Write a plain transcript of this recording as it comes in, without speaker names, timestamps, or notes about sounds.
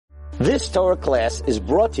This Torah class is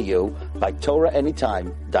brought to you by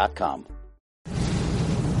TorahAnytime.com.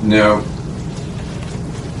 Now,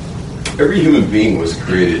 every human being was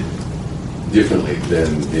created differently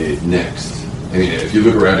than the next. I mean, if you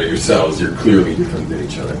look around at yourselves, you're clearly different than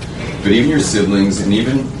each other. But even your siblings and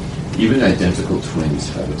even identical twins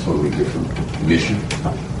have a totally different mission.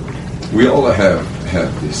 We all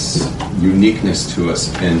have this uniqueness to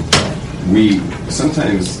us, and we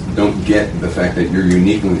sometimes don't get the fact that your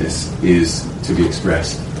uniqueness is to be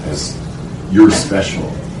expressed as your special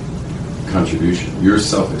contribution. Your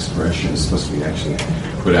self-expression is supposed to be actually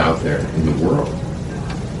put out there in the world.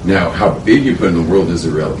 Now, how big you put in the world is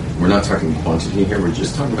irrelevant. We're not talking quantity here. We're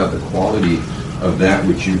just talking about the quality of that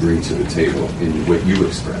which you bring to the table in what you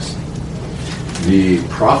express. The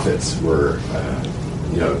prophets were,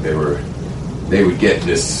 they would get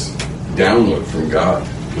this download from God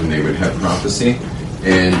when they would have prophecy,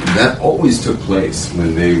 and that always took place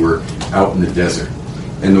when they were out in the desert.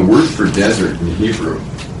 And the word for desert in Hebrew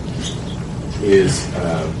is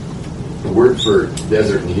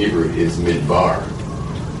midbar.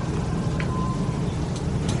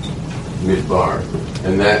 Midbar,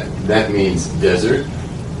 and that means desert.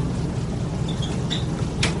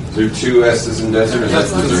 Is there two S's in desert? Or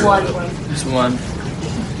that's desert? Just one.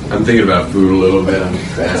 I'm thinking about food a little bit. I'm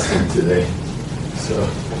fasting today, so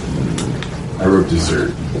I wrote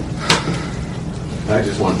dessert. I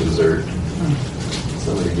just want dessert.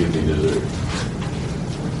 Somebody give me dessert.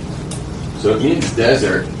 So it means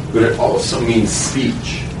desert, but it also means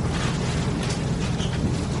speech.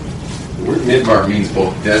 The word midbar means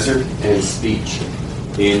both desert and speech.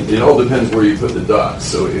 And it all depends where you put the dots.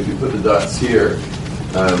 So if you put the dots here,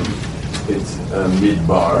 it's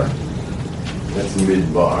midbar. That's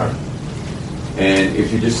midbar. And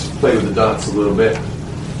if you just play with the dots a little bit,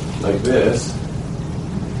 like this,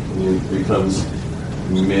 it becomes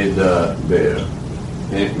midaber.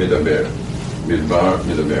 Midaber. Midbar,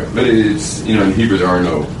 midaber. But it's, in Hebrew there are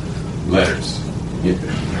no letters.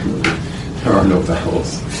 There are no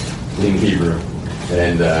vowels in Hebrew.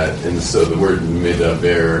 And so the word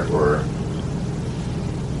midaber or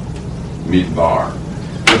midbar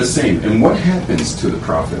are the same. And what happens to the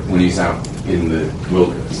prophet when he's out in the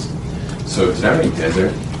wilderness? So today in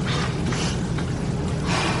desert,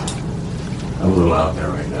 I'm a little out there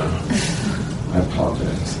right now. I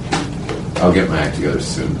apologize. I'll get my act together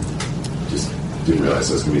soon. Just didn't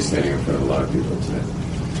realize I was going to be standing in front of a lot of people today.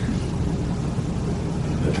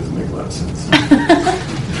 That doesn't make a lot of sense.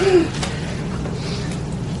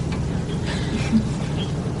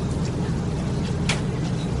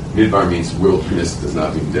 Midbar means wilderness, does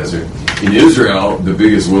not mean desert. In Israel, the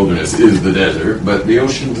biggest wilderness is the desert, but the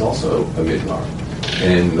ocean is also a midbar.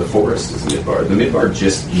 And the forest is a midbar. The midbar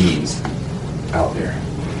just means out there.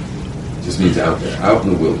 It just means out there, out in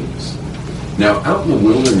the wilderness. Now, out in the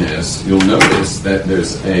wilderness, you'll notice that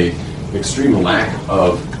there's a extreme lack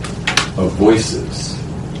of voices.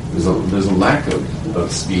 There's a lack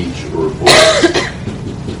of speech or voice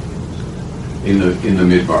in the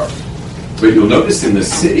midbar. But you'll notice in the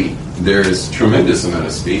city, there's tremendous amount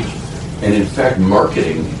of speech. And in fact,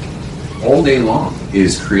 marketing all day long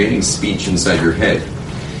is creating speech inside your head.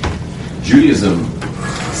 Judaism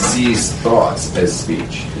sees thoughts as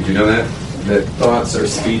speech. Did you know that? That thoughts are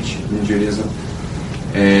speech in Judaism?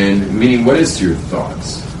 And meaning, what is your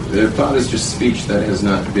thoughts? The thought is just speech that has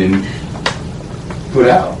not been put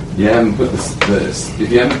out. You haven't put if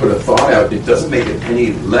you haven't put a thought out, it doesn't make it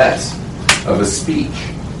any less of a speech.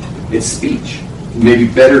 It's speech. Maybe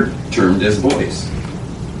better termed as voice.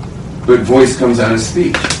 But voice comes out as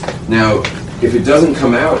speech. Now, if it doesn't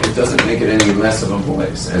come out, it doesn't make it any less of a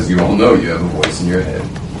voice. As you all know, you have a voice in your head.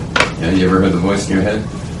 Yeah, you ever heard the voice in your head?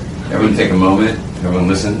 Everyone take a moment. Everyone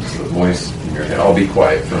listen to the voice in your head. I'll be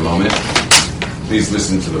quiet for a moment. Please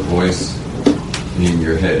listen to the voice in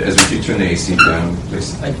your head. As we keep turning the AC down,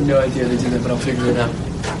 please. I have no idea they do that, but I'll figure it out.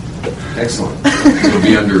 Excellent. It'll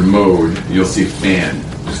be under mode. You'll see fan.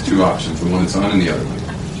 There's two options. The one that's on and the other one.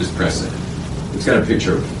 Just press it. It's got a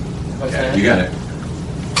picture of it. Okay. You got it.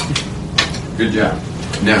 Good job.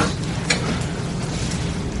 Now,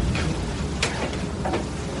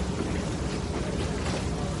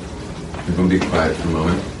 everyone be quiet for a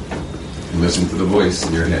moment and listen to the voice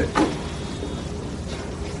in your head.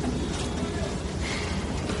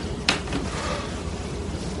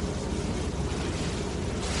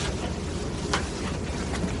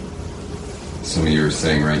 Some of you are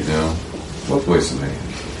saying right now, what voice am I in?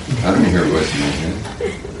 I don't hear a voice in my head.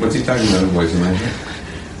 What's he talking about, a voice in my head?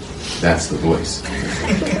 That's the voice.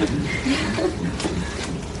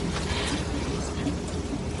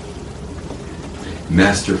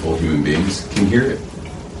 Masterful human beings can hear it.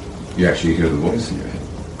 you actually hear the voice in your head.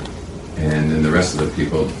 And then the rest of the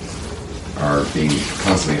people are being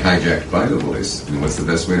constantly hijacked by the voice. And what's the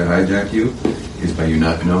best way to hijack you? Is by you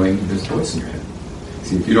not knowing there's a voice in your head.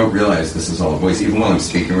 See, if you don't realize this is all a voice, even while I'm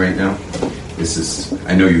speaking right now, this is,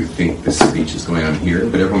 I know you think this speech is going on here,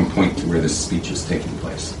 but everyone point to where this speech is taking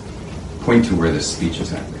place. Point to where this speech is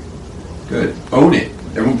happening. Good. Own it.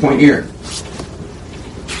 Everyone point here.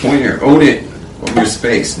 Point here. Own it. Own your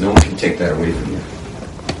space. No one can take that away from you.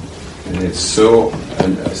 And it's so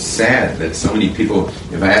sad that so many people,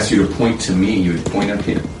 if I asked you to point to me, you would point up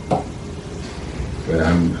here. But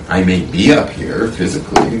I may be up here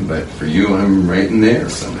physically, but for you, I'm right in there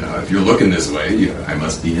somehow. If you're looking this way, I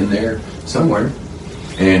must be in there somewhere.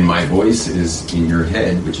 And my voice is in your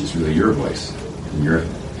head, which is really your voice in your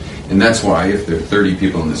head. And that's why if there are 30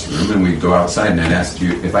 people in this room and we go outside and I'd asked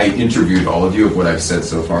you, if I interviewed all of you of what I've said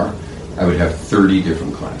so far, I would have 30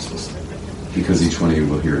 different classes. Because each one of you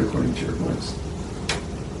will hear it according to your voice.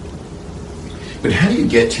 But how do you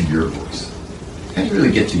get to your voice? How do you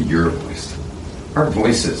really get to your voice? Our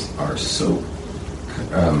voices are so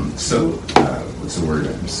what's the word?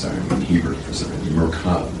 I'm sorry, I'm in Hebrew for some reason.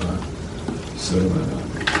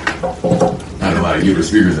 Not a lot of Hebrew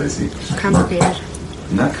speakers I see. Complicated.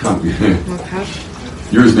 Not complicated. Murkab.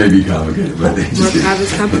 Yours may be complicated, but they just... Murkab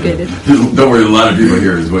is complicated. Don't worry, a lot of people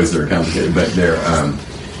hear his voice that are complicated, but they're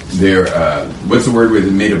what's the word with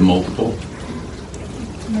it made of multiple?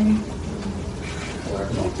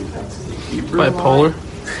 Bipolar.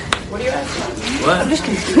 What are you asking? What? I'm just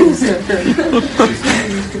confused.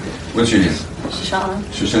 What's your name? Shoshana.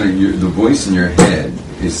 Shoshana, the voice in your head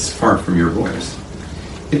is far from your voice.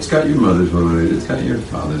 It's got your mother's voice, it's got your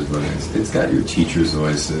father's voice, it's got your teacher's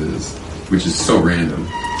voices, which is so random.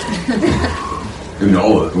 I mean,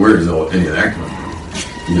 where does any of that come from?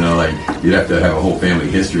 Like, you'd have to have a whole family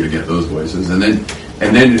history to get those voices. And then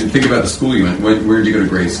think about the school you went. Where did you go to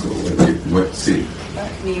grade school? What city?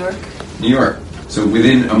 New York. New York. So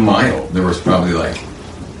within a mile, there was probably like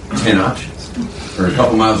 10 options. Or a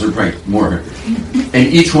couple miles, or probably more. And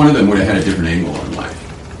each one of them would have had a different angle on life.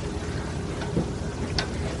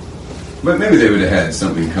 But maybe they would have had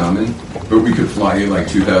something common. But we could fly you like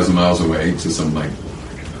 2,000 miles away to some like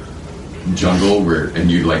jungle and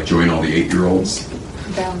you'd like join all the 8-year-olds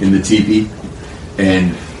in the teepee,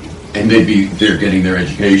 and they'd be there getting their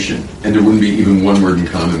education, and there wouldn't be even one word in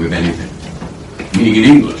common with anything. Meaning in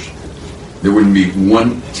English, there wouldn't be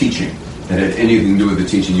one teaching that had anything to do with the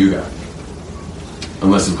teaching you got,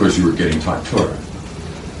 unless of course you were getting taught Torah.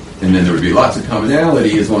 And then there would be lots of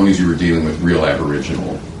commonality as long as you were dealing with real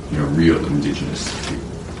Aboriginal, real indigenous people.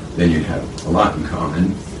 Then you'd have a lot in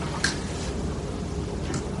common.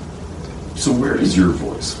 So where is your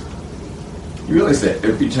voice? You realize that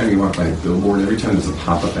every time you walk by a billboard, every time there's a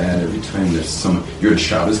pop-up ad, every time there's you're at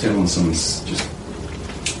Shabbos table and someone's just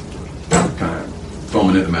kind of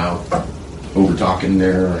foaming at the mouth, over-talking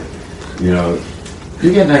there, you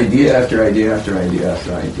get an idea after idea after idea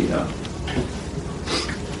after idea.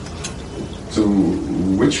 So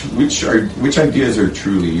which ideas are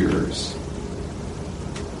truly yours?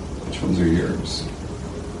 Which ones are yours?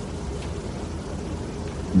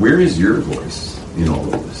 Where is your voice in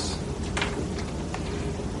all of this?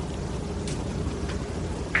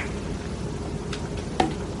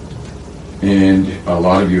 And a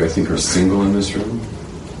lot of you, I think, are single in this room.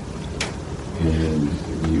 And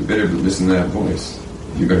you better listen to that voice.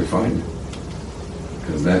 You better find it.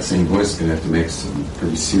 Because that same voice is going to have to make some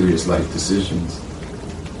pretty serious life decisions.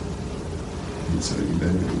 And so you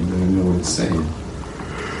better know what it's saying.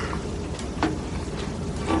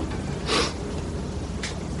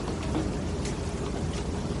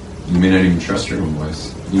 You may not even trust your own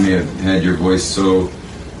voice. You may have had your voice so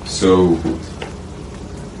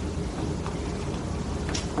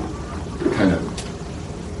kind of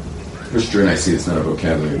pushed around. I see it's not a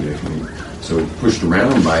vocabulary day for me. So pushed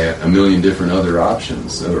around by a million different other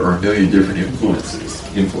options, or a million different influences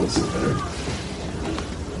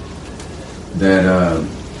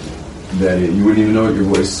that you wouldn't even know what your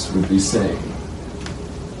voice would be saying.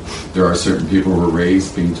 There are certain people who were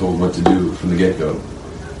raised being told what to do from the get-go.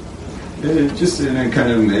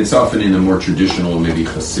 It's often in a more traditional, maybe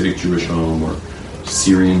Hasidic Jewish home, or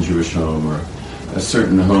Syrian Jewish home, or a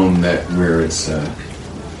certain home where it's or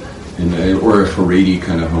a Haredi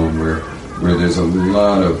kind of home where there's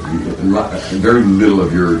very little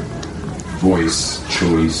of your voice,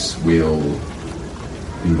 choice, will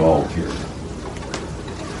involved here,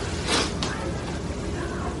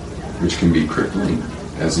 which can be crippling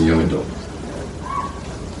as a young adult.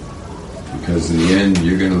 Because in the end,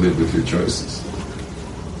 you're going to live with your choices.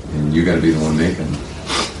 And you got to be the one making them.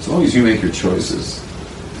 As long as you make your choices,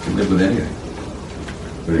 You can live with anything.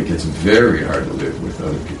 But it gets very hard to live with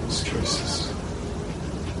other people's choices.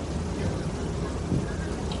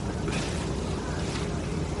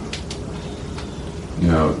 You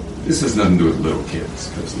know, this has nothing to do with little kids,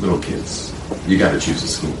 because little kids, you got to choose a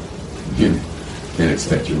school. You can't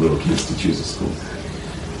expect your little kids to choose a school.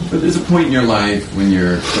 But there's a point in your life when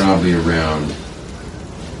you're probably around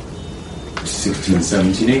 16,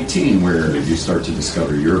 17, 18, where you start to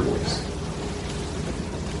discover your voice.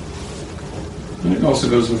 And it also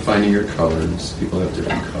goes with finding your colors. People have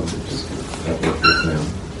different colors that work with them.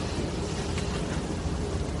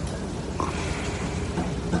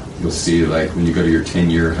 You'll see, like, when you go to your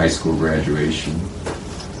 10-year high school graduation,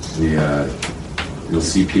 you'll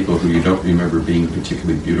see people who you don't remember being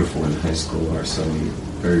particularly beautiful in high school are suddenly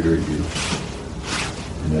very, very beautiful.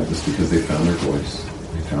 And that was because they found their voice,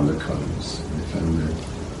 they found their colors,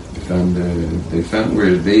 they found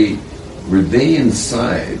where they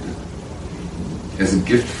inside, as a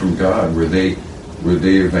gift from God, where they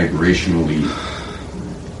vibrationally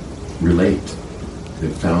relate. They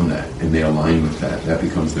found that, and they align with that. That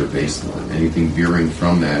becomes their baseline. Anything veering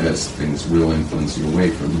from that, as things will influence you away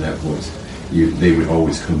from that voice, they would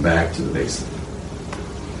always come back to the baseline.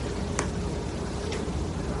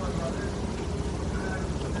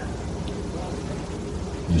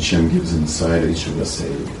 Hashem gives inside each of us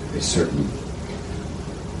a certain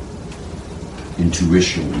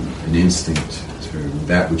intuition, an instinct to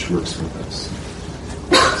that which works with us.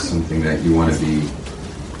 Something that you want to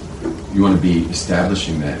be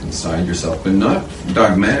establishing that inside yourself, but not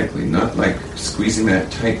dogmatically, not like squeezing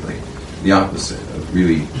that tightly. The opposite of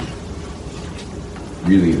really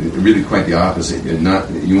quite the opposite.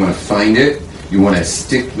 You want to find it, you want to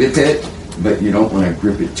stick with it, but you don't want to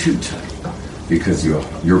grip it too tight, because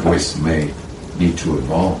your voice may need to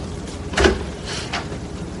evolve.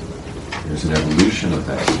 There's an evolution of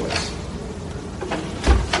that voice.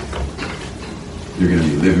 You're going to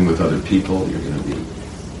be living with other people. You're going to be,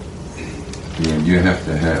 and you have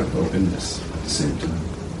to have openness at the same time.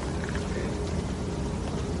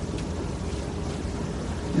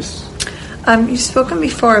 Yes. You've spoken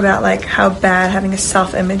before about like how bad having a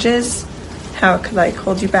self-image is, how it could like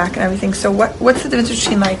hold you back and everything. So what's the difference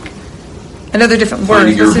between like, I know they're different words.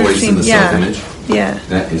 Finding your voice in the self-image? Yeah.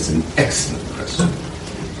 That is an excellent question.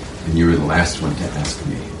 And you were the last one to ask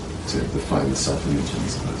me to define the self-image in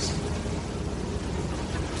this class.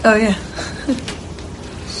 Oh yeah.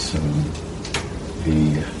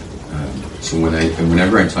 So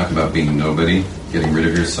whenever I talk about being nobody, getting rid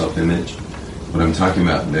of your self-image, what I'm talking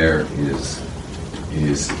about there is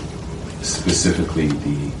specifically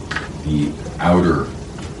the outer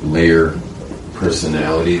layer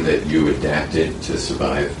personality that you adapted to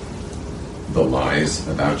survive the lies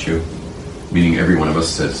about you. Meaning every one of us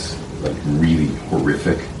says like really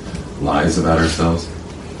horrific lies about ourselves.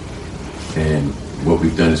 And what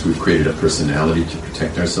we've done is we've created a personality to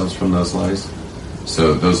protect ourselves from those lies.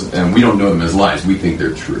 So and we don't know them as lies, we think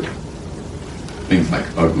they're true. Things like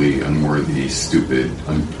ugly, unworthy, stupid,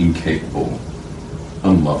 incapable,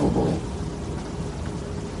 unlovable,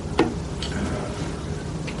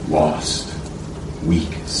 lost,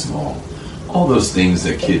 weak, small. All those things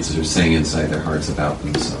that kids are saying inside their hearts about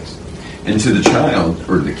themselves. And to the child,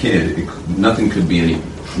 or the kid, nothing could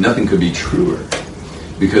be truer.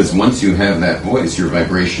 Because once you have that voice, you're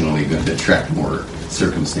vibrationally going to attract more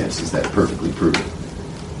circumstances that perfectly prove it.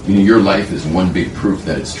 You know, your life is one big proof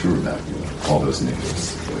that it's true about you, all those negative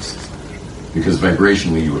voices. Because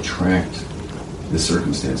vibrationally you attract the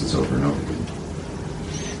circumstances over and over again.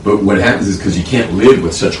 But what happens is, because you can't live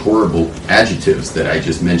with such horrible adjectives that I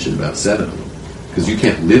just mentioned, about 7 of them, because you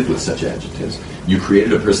can't live with such adjectives, you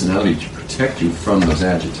created a personality to protect you from those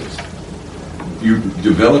adjectives. You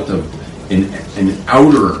developed an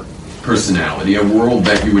outer personality, a world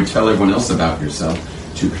that you would tell everyone else about yourself,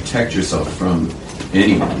 to protect yourself from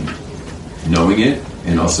anyone knowing it,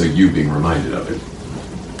 and also you being reminded of it.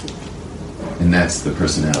 And that's the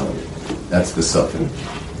personality. That's the self-image.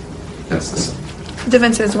 That's the self. The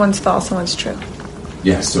difference is one's false and one's true.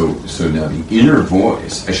 Yeah, so now the inner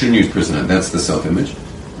voice, I shouldn't use personality, that's the self-image.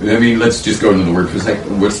 I mean, let's just go into the word for a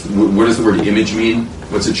second. What does the word image mean?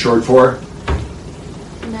 What's it short for?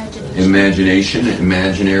 Imagination,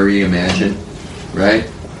 imaginary, imagine, right?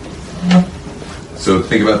 So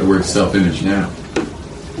think about the word self-image now.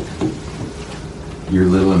 Your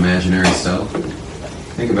little imaginary self.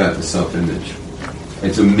 Think about the self-image.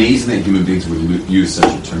 It's amazing that human beings would use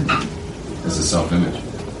such a term as a self-image.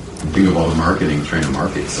 And think of all the marketing trying to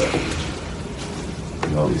market self-image.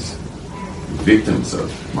 And all these victims of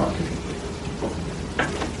marketing.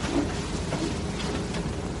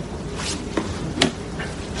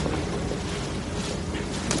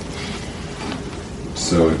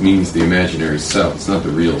 So it means the imaginary self. It's not the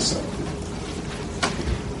real self.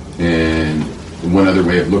 And one other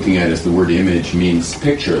way of looking at it is the word image means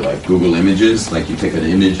picture, like Google Images, like you take an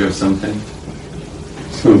image of something.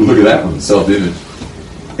 So look at that one, self-image.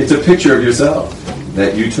 It's a picture of yourself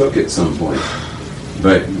that you took at some point.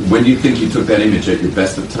 But when do you think you took that image? At your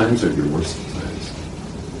best of times or your worst of times?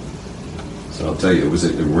 So I'll tell you, it was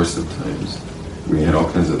at your worst of times. We had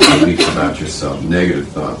all kinds of beliefs about yourself, negative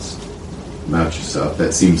thoughts about yourself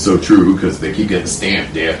that seem so true because they keep getting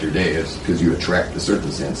stamped day after day. It's because you attract the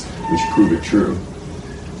circumstance which prove it true.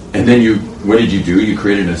 And then what did you do? You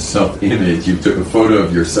created a self-image. You took a photo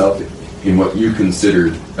of yourself in what you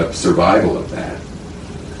considered a survival of that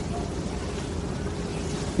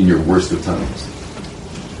in your worst of times.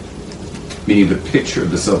 Meaning the picture of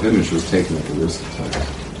the self-image was taken at the worst of times.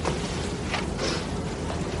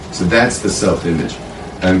 So that's the self-image.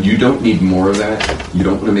 You don't need more of that. You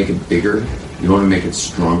don't want to make it bigger. You don't want to make it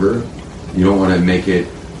stronger. You don't want to make it...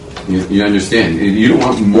 You understand? You don't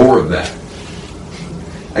want more of that.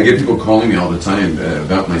 I get people calling me all the time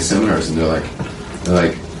about my seminars, and they're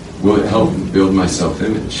like, will it help build my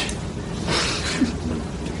self-image?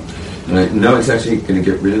 And no, it's actually going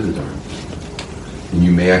to get rid of the darn. And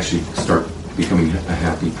you may actually start becoming a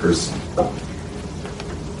happy person.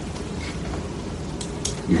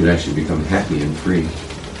 You could actually become happy and free.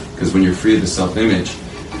 Because when you're free of the self-image,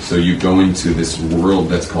 so you go into this world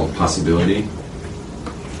that's called possibility.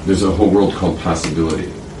 There's a whole world called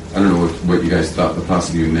possibility. I don't know what you guys thought the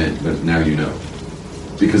possibility meant, but now you know.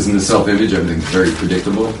 Because in the self-image, everything's very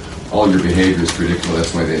predictable. All your behavior is predictable.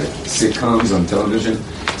 That's why they have sitcoms on television.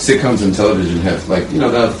 Sitcoms on television have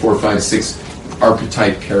the 4, 5, 6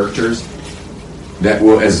 archetype characters that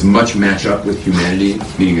will as much match up with humanity,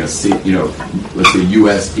 meaning let's say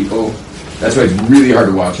U.S. people. That's why it's really hard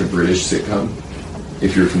to watch a British sitcom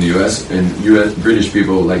if you're from the U.S. And British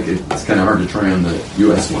people, it's kind of hard to try on the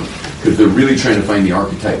U.S. one because they're really trying to find the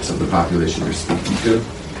archetypes of the population they're speaking to.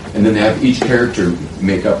 And then they have each character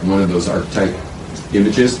make up one of those archetype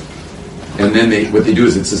images. And then what they do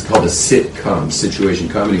is it's called a sitcom, situation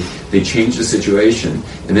comedy. They change the situation,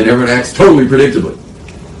 and then everyone acts totally predictably.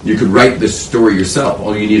 You could write this story yourself.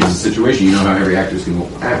 All you need is a situation. You know how every actor is going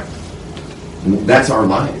to act. That's our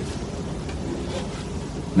life.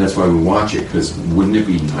 And that's why we watch it, because wouldn't it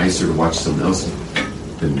be nicer to watch someone else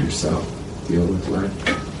than yourself deal with life?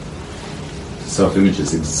 Self-image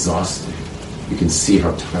is exhausting. You can see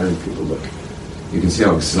how tired people look. You can see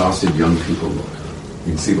how exhausted young people look.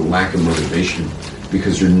 You can see the lack of motivation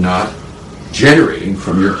because you're not generating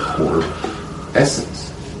from your core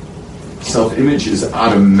essence. Self-image is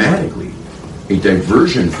automatically a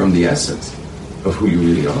diversion from the essence of who you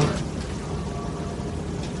really are.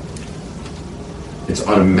 It's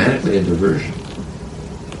automatically a diversion.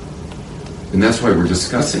 And that's why we're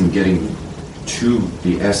discussing getting to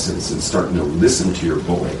the essence and starting to listen to your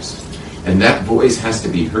voice. And that voice has to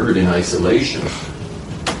be heard in isolation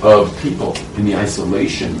of people, in the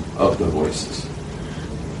isolation of the voices.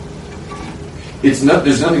 There's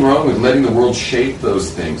nothing wrong with letting the world shape those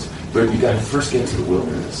things, but you got to first get to the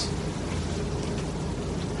wilderness.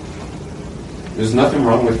 There's nothing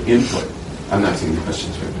wrong with input. I'm not taking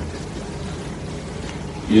questions right now.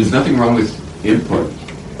 There's nothing wrong with input.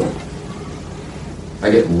 I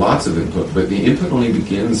get lots of input, but the input only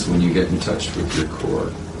begins when you get in touch with your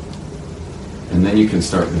core. And then you can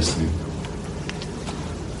start listening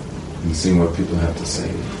and seeing what people have to say.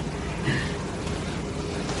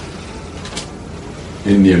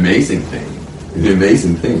 And the amazing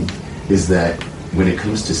thing is that when it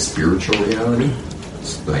comes to spiritual reality,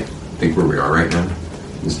 like think where we are right now,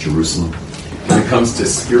 is Jerusalem. When it comes to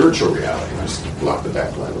spiritual reality, I just block the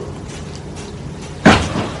back line.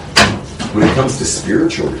 When it comes to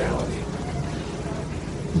spiritual reality,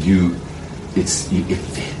 it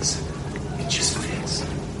fits. It just fits.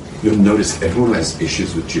 You'll notice everyone who has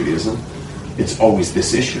issues with Judaism, it's always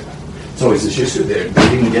this issue. It's always this issue. They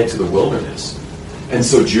didn't get to the wilderness. And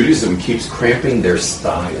so Judaism keeps cramping their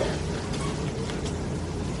style.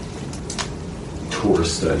 Torah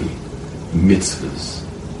study, mitzvahs,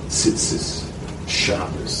 tzitzis,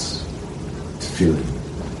 Shabbos, tefillin,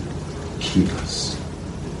 kippahs.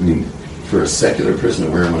 I mean, for a secular person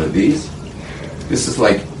to wear one of these, this is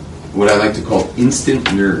like what I like to call instant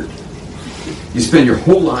nerd. You spend your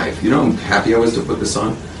whole life, you know how happy I was to put this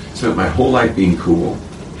on? I spent my whole life being cool.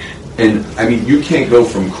 And, I mean, you can't go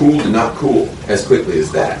from cool to not cool as quickly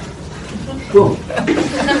as that. Boom.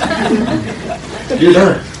 You're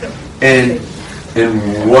done. And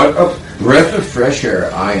what a breath of fresh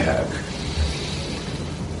air I have.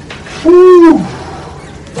 Whew.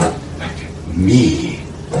 Me.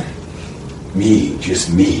 me, just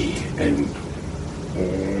me, and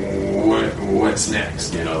what's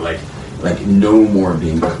next? Like no more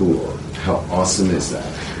being cool. How awesome is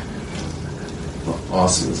that? How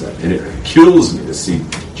awesome is that? And it kills me to see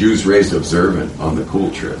Jews raised observant on the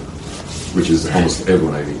cool trip, which is almost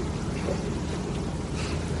everyone I meet.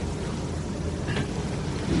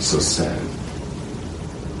 It's so sad.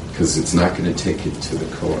 Because it's not going to take you to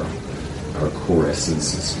the core. Our core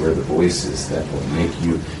essence is where the voice is that will make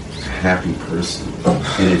you a happy person.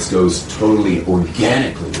 And it goes totally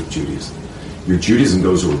organically with Judaism. Your Judaism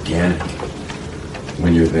goes organic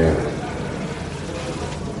when you're there.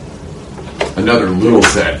 Another little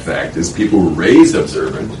sad fact is people who are raised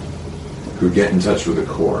observant, who get in touch with the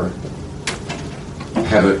core,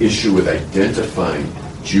 have an issue with identifying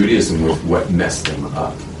Judaism with what messed them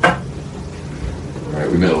up. Right?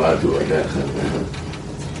 We met a lot of people like that.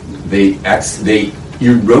 They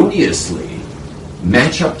erroneously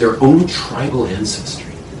match up their own tribal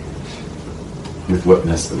ancestry with what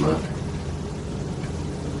messed them up.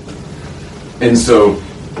 And so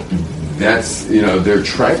that's, their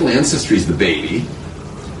tribal ancestry is the baby.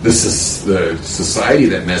 The society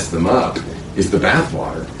that messed them up is the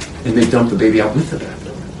bathwater. And they dump the baby out with the bathwater.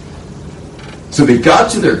 So they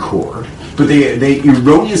got to their core, but they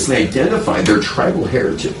erroneously identified their tribal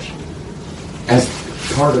heritage as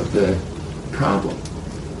part of the problem.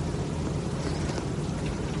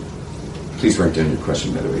 Please write down your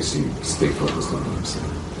question, by the way, so you stay focused on what I'm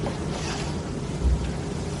saying.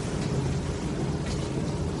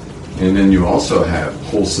 And then you also have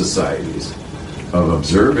whole societies of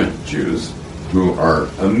observant Jews who are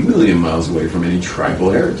a million miles away from any tribal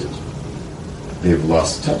heritage. They've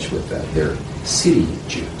lost touch with that. They're city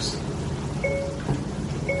Jews.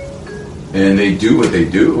 And they do what they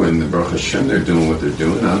do, and the Baruch Hashem, they're doing what they're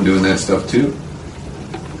doing. I'm doing that stuff too.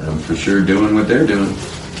 I'm for sure doing what they're doing.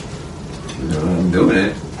 I'm doing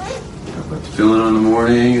it. I'm filling on the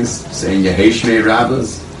mornings, saying Yehei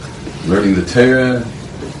Rabbas, learning the Torah,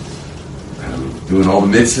 doing all the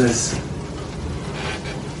mitzvahs.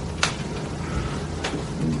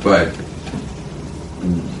 But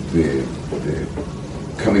the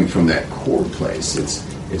coming from that core place,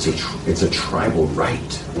 it's a tribal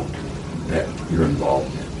right that you're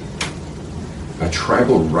involved in. A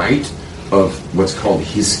tribal right of what's called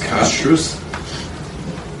hiskashrus.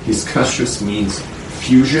 Hiskashrus means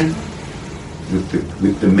fusion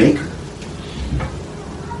with the maker.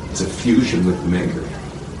 It's a fusion with the maker.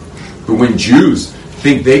 But when Jews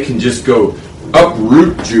think they can just go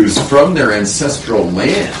uproot Jews from their ancestral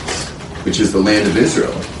lands, which is the land of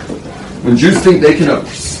Israel, when Jews think they can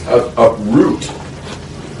uproot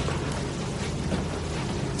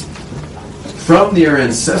from their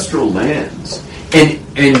ancestral lands and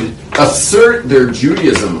assert their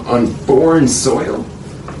Judaism on foreign soil,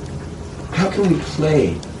 how can we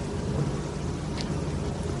play?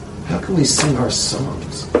 How can we sing our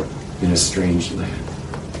songs in a strange land?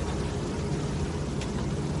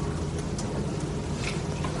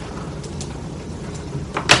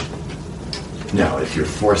 Now, if you're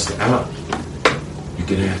forced out, you're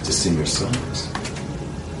going to have to sing your songs.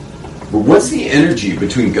 But what's the energy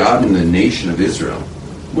between God and the nation of Israel?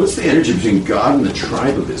 What's the energy between God and the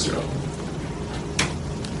tribe of Israel?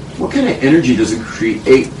 What kind of energy does it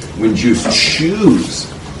create when Jews choose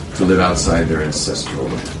to live outside their ancestral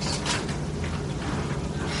lands?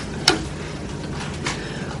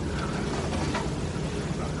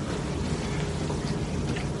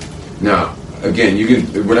 Now, again,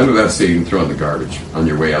 what I'm about to say, you can throw in the garbage on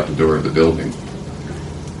your way out the door of the building.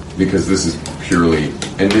 Because this is purely,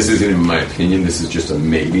 and this isn't in my opinion, this is just a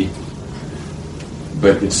maybe.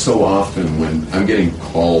 But it's so often when I'm getting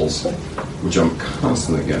calls, which I'm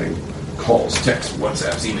constantly getting, calls, texts,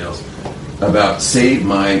 WhatsApps, emails, about save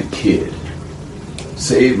my kid.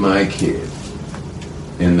 Save my kid.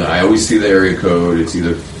 And I always see the area code, it's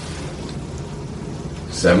either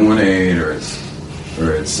 718 or it's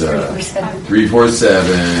 347,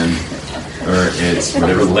 or it's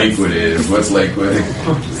whatever Lakewood is. What's Lakewood?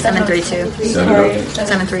 732.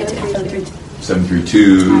 732.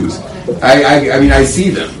 732s. I mean, I see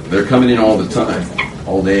them. They're coming in all the time,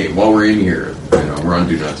 all day. While we're in here, we're on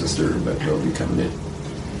Do Not Disturb, but they'll be coming in.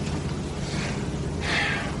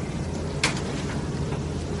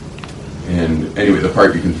 And anyway, the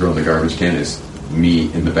part you can throw in the garbage can is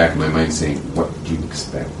me in the back of my mind saying, what do you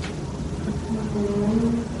expect?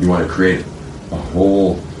 You want to create a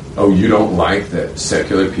whole, you don't like that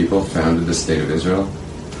secular people founded the state of Israel?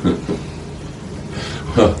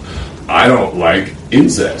 Well, I don't like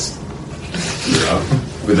incest.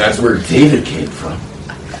 But that's where David came from.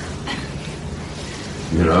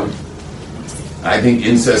 I think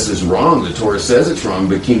incest is wrong. The Torah says it's wrong,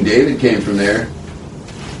 but King David came from there.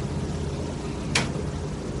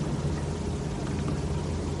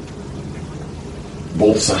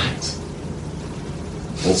 Both sides.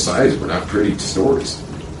 Both sides were not pretty stories.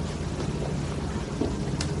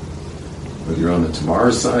 Whether you're on the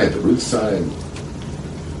Tamar side, the Ruth side,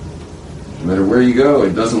 no matter where you go,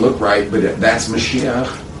 it doesn't look right, but that's Mashiach.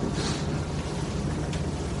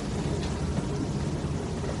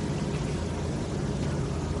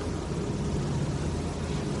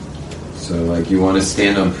 So, like, you want to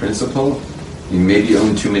stand on principle? You maybe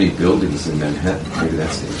own too many buildings in Manhattan. Maybe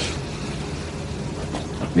that's the issue.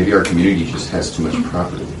 Maybe our community just has too much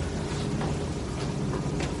property.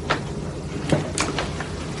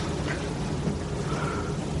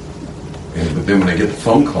 But then when I get the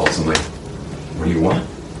phone calls, I'm like, what do you want?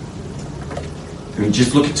 I mean,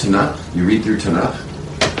 just look at Tanakh. You read through Tanakh.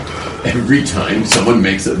 Every time someone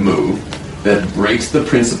makes a move that breaks the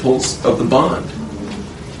principles of the bond,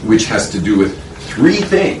 which has to do with three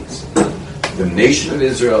things: the nation of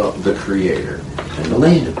Israel, the Creator, and the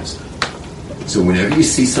land of Israel. So whenever you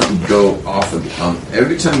see something go off of,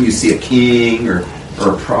 every time you see a king or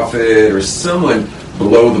a prophet or someone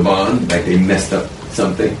below the bond, like they messed up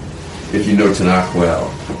something, if you know Tanakh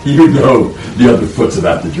well, you know the other foot's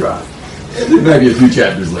about to drop. It might be a few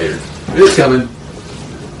chapters later. It's coming.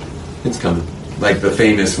 It's coming. Like the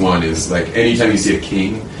famous one is, like, anytime you see a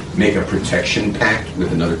king make a protection pact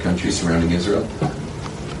with another country surrounding Israel,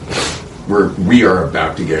 we are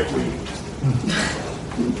about to get reamed.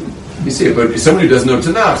 You see it, but somebody who doesn't know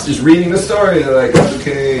Tanakh, just reading the story, they're like,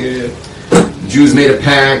 okay, Jews made a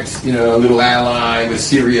pact, a little ally with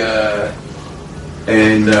Syria,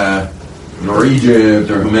 and or Egypt,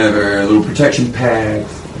 or whomever, a little protection pact,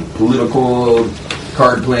 political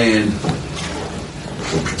card plan,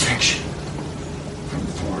 or protection from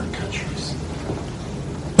foreign countries.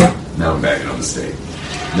 Now I'm backing on the state.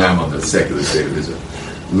 Now I'm on the secular state of Israel.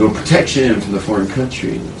 A little protection from the foreign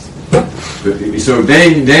countries. But, so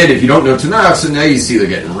then if you don't know Tanakh, so now you see they're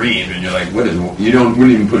getting reamed, and you're like, wouldn't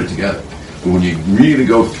even put it together. But when you really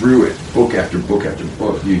go through it, book after book after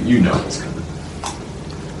book, you know what's coming.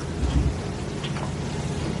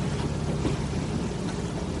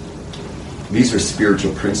 These are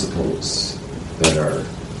spiritual principles that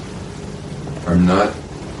are not.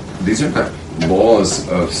 These are not laws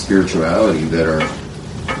of spirituality that are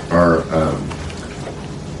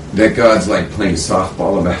that God's like playing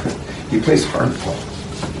softball about. He plays hardball.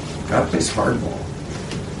 God plays hardball.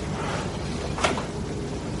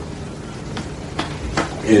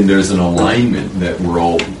 And there's an alignment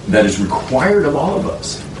that is required of all of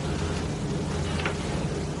us.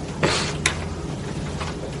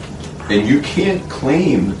 And you can't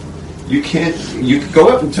claim, you could go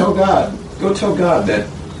up and tell God, go tell God that,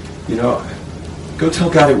 go tell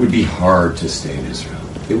God it would be hard to stay in Israel.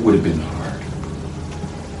 It would have been hard.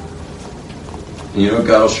 And you know what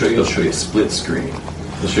God will show you? He'll show you a split screen.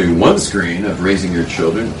 He'll show you one screen of raising your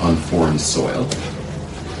children on foreign soil,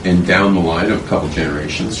 and down the line of a couple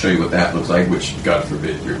generations, show you what that looks like, which, God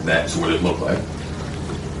forbid, that's what it looked like.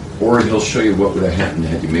 Or he'll show you what would have happened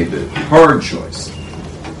had you made the hard choice.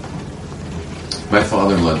 My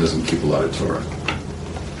father-in-law doesn't keep a lot of Torah.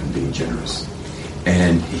 I'm being generous.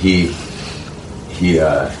 And he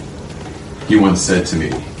once said to me,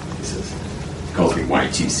 he says, he calls me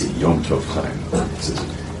YTC, Yom Tov Chaim. He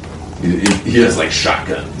says, he has like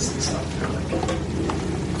shotguns and stuff.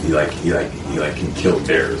 He can kill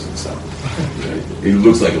bears and stuff. He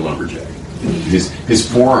looks like a lumberjack.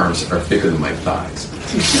 His forearms are thicker than my thighs.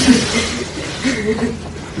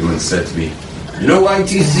 He once said to me,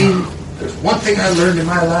 YTC, there's one thing I learned in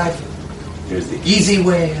my life. There's the easy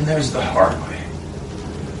way and there's the hard way.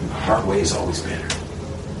 And the hard way is always better.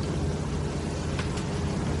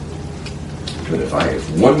 But if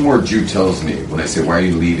one more Jew tells me, when I say, why are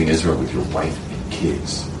you leaving Israel with your wife and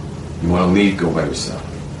kids? You want to leave, go by yourself.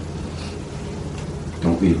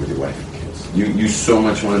 Don't leave with your wife and kids. You so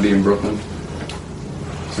much want to be in Brooklyn?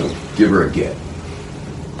 So give her a get.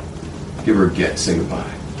 Give her a get, say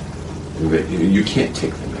goodbye. You can't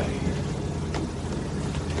take them out of here.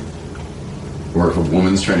 Or if a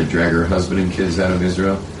woman's trying to drag her husband and kids out of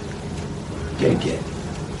Israel, get a get.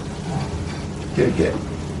 Get a get.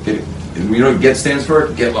 Get it. You know what GET stands for?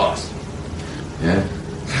 Get lost. Yeah?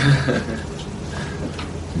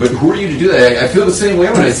 But who are you to do that? I feel the same way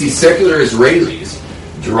when I see secular Israelis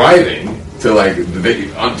driving to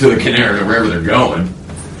to the Canary or wherever they're going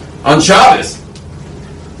on Shabbos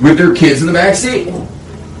with their kids in the back seat.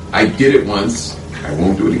 I did it once. I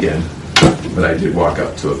won't do it again. But I did walk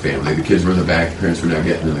up to a family. The kids were in the back. The parents were now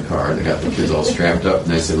getting in the car. They got the kids all strapped up.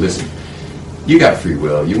 And I said, listen, You got free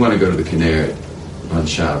will. You want to go to the Kinneret on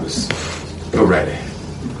Shabbos. Go right ahead.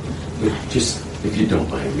 But just, if you don't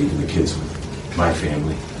mind leaving the kids with my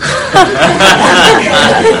family.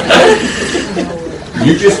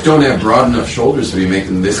 You just don't have broad enough shoulders to be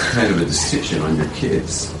making this kind of a decision on your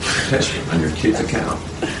kids' account.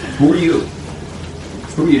 Who are you?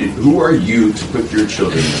 Who are you to put your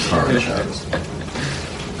children in the car on Shabbos?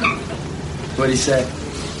 What'd he say?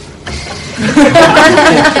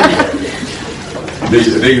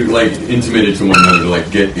 They like intimated to one another to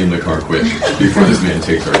like get in the car quick before this man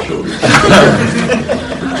takes our children.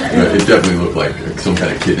 It definitely looked like some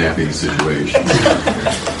kind of kidnapping situation,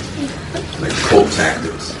 like cult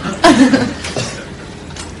tactics.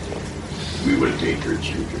 We would take your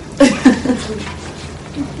children.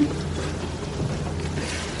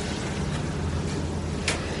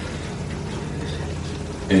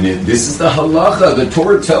 And this is the halacha. The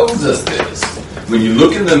Torah tells us this. When you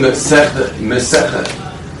look in the Masechet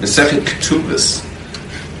Ketubos,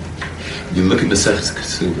 you look at Masechet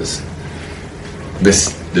Ketubos,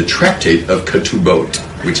 the tractate of Ketubot,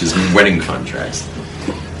 which is wedding contracts.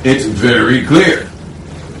 It's very clear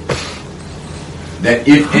that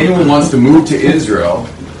if anyone wants to move to Israel,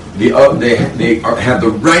 they have the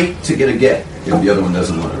right to get a get if the other one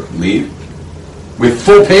doesn't want to leave, with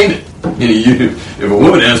full payment. If a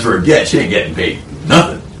woman asks for a get, she ain't getting paid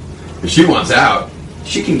nothing. If she wants out,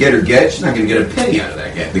 she can get her get. She's not going to get a penny out of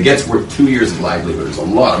that get. The get's worth 2 years of livelihood. It's a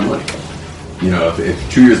lot of money.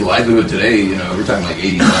 If 2 years of livelihood today, we're talking like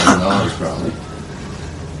 $80,000 probably.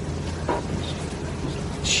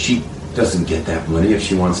 She doesn't get that money if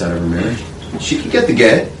she wants out of her marriage. She can get the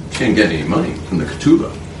get. She ain't getting any money from the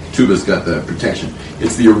ketubah. Ketubah's got the protection.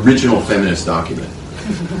 It's the original feminist document.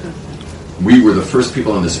 We were the first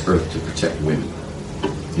people on this earth to protect women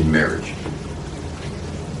in marriage.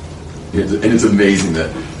 And it's amazing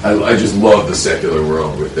that I just love the secular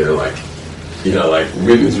world with their like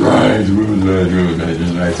women's rights, women's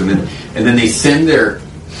rights, and then they send their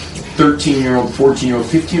 13-year-old, 14-year-old,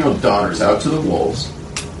 15-year-old daughters out to the wolves.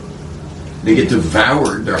 They get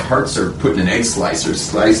devoured. Their hearts are put in an egg slicer,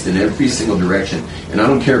 sliced in every single direction. And I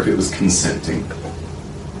don't care if it was consenting.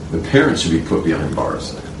 The parents should be put behind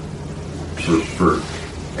bars. For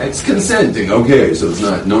it's consenting, okay, so it's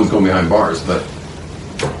not, no one's going behind bars, but.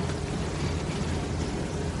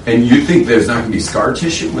 And you think there's not going to be scar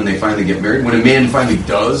tissue when they finally get married? When a man finally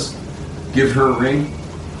does give her a ring?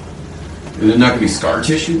 There's not going to be scar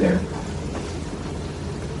tissue there?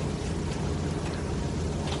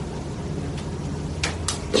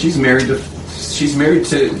 She's married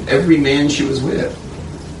to every man she was with.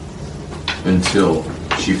 Until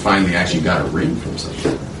she finally actually got a ring from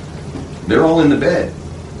someone. They're all in the bed.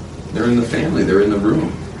 They're in the family. They're in the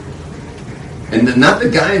room. And not the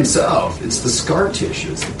guy himself. It's the scar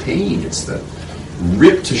tissue. It's the pain. It's the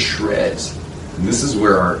ripped to shreds. And this is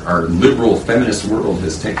where our liberal feminist world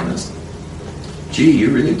has taken us. Gee, you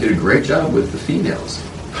really did a great job with the females.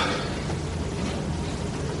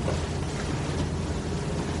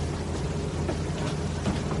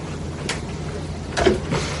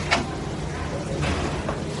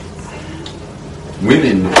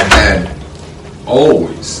 Women had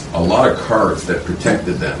always a lot of cards that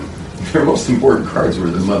protected them. Their most important cards were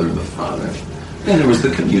the mother and the father. Then there was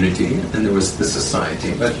the community, and there was the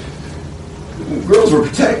society. But girls were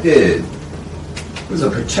protected. It was a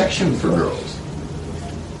protection for girls.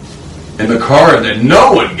 And the card that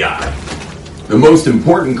no one got, the most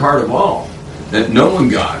important card of all, that no one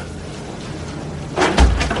got,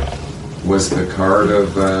 was the card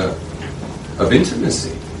of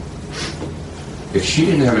intimacy. If she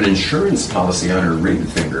didn't have an insurance policy on her ring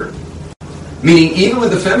finger, meaning even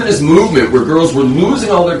with the feminist movement where girls were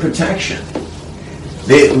losing all their protection,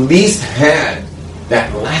 they at least had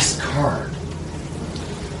that last card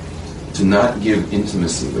to not give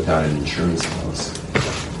intimacy without an insurance policy.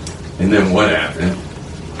 And then what happened?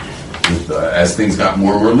 As things got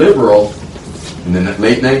more and more liberal, in the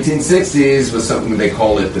late 1960s was something they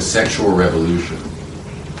called it the sexual revolution.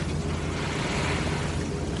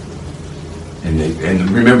 And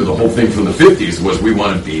remember, the whole thing from the 50s was we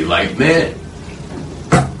want to be like men.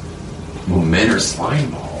 Well, men are slime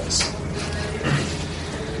balls.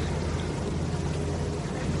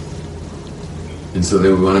 And so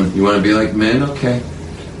you want to be like men? Okay.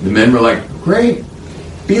 The men were like, great,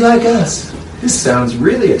 be like us. This sounds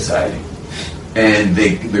really exciting. And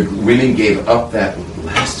the women gave up that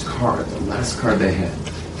last card, the last card they had.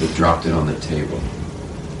 They dropped it on the table.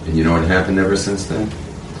 And you know what happened ever since then?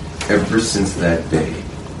 Ever since that day,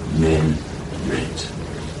 men rent.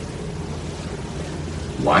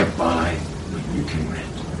 Why buy when you can rent?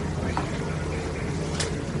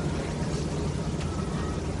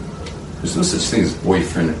 There's no such thing as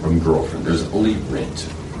boyfriend and girlfriend. There's only rent.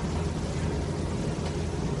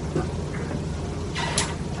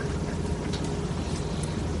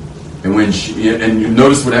 And and you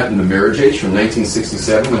notice what happened to marriage age from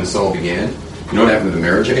 1967 when this all began. You know what happened to the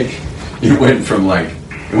marriage age? It went from like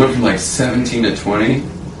 17 to 20,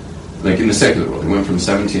 like in the secular world. It went from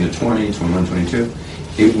 17 to 20, 21, 22.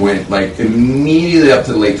 It went like immediately up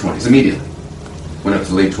to the late 20s. Immediately went up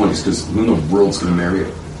to the late 20s because who in the world's going to marry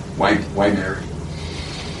it? Why marry?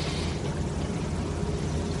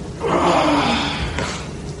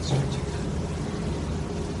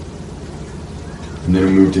 And then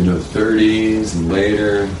it moved into the 30s and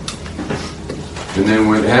later. And then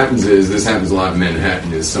what happens is, this happens a lot in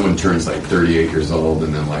Manhattan, is someone turns like 38 years old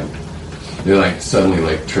and then they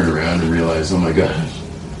suddenly turn around and realize, oh my gosh,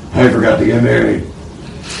 I forgot to get married.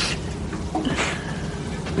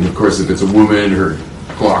 And of course, if it's a woman, her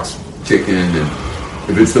clock's ticking, and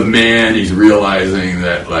if it's the man, he's realizing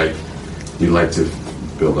that he'd like to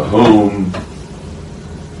build a home.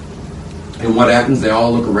 And what happens? They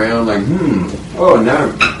all look around oh,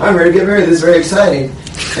 now I'm ready to get married. This is very exciting.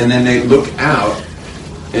 And then they look out,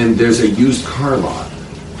 and there's a used car lot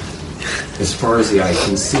as far as the eye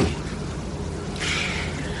can see.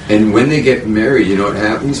 And when they get married, you know what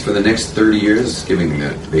happens for the next 30 years, given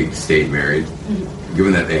that they stayed married,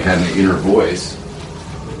 given that they had an inner voice,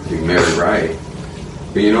 being married right.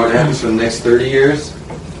 But you know what happens for the next 30 years?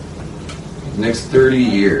 The next 30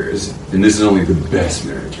 years, and this is only the best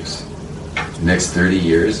marriages, the next 30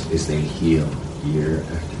 years is they heal year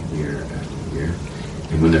after year after year.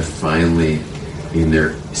 And when they're finally in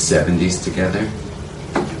their 70s together,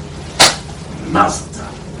 mazel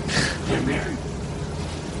tov, they're married.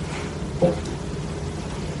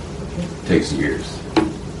 Takes years.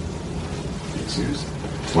 Takes years.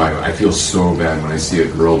 That's why I feel so bad when I see a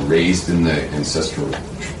girl raised in the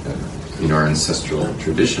our ancestral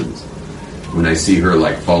traditions. When I see her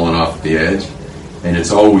falling off the edge, and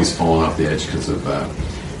it's always falling off the edge because of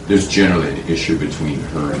there's generally an issue between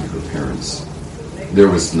her and her parents. There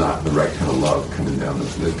was not the right kind of love coming down.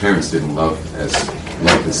 The parents didn't love as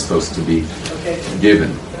love is supposed to be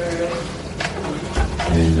given,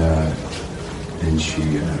 and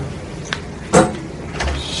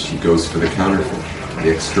she goes for the counterfeit,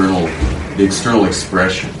 the external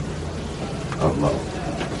expression of love,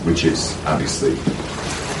 which is obviously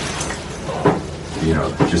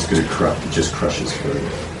just going to just crushes further.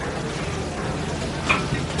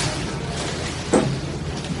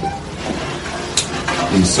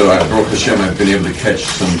 And so, Baruch Hashem, I've been able to catch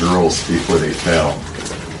some girls before they fail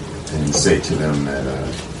and say to them that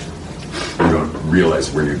you don't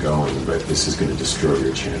realize where you're going, but this is going to destroy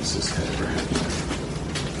your chances to ever happen.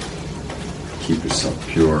 Keep yourself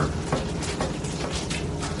pure.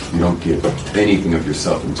 You don't give anything of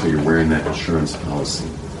yourself until you're wearing that insurance policy.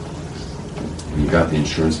 When you got the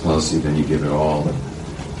insurance policy, then you give it all,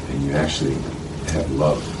 and you actually have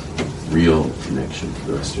love, real connection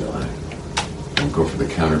for the rest of your life. Don't go for the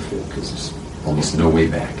counterfeit, because there's almost no way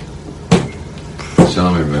back.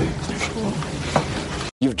 Shalom, everybody.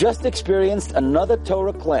 You've just experienced another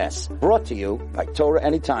Torah class brought to you by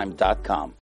TorahAnytime.com.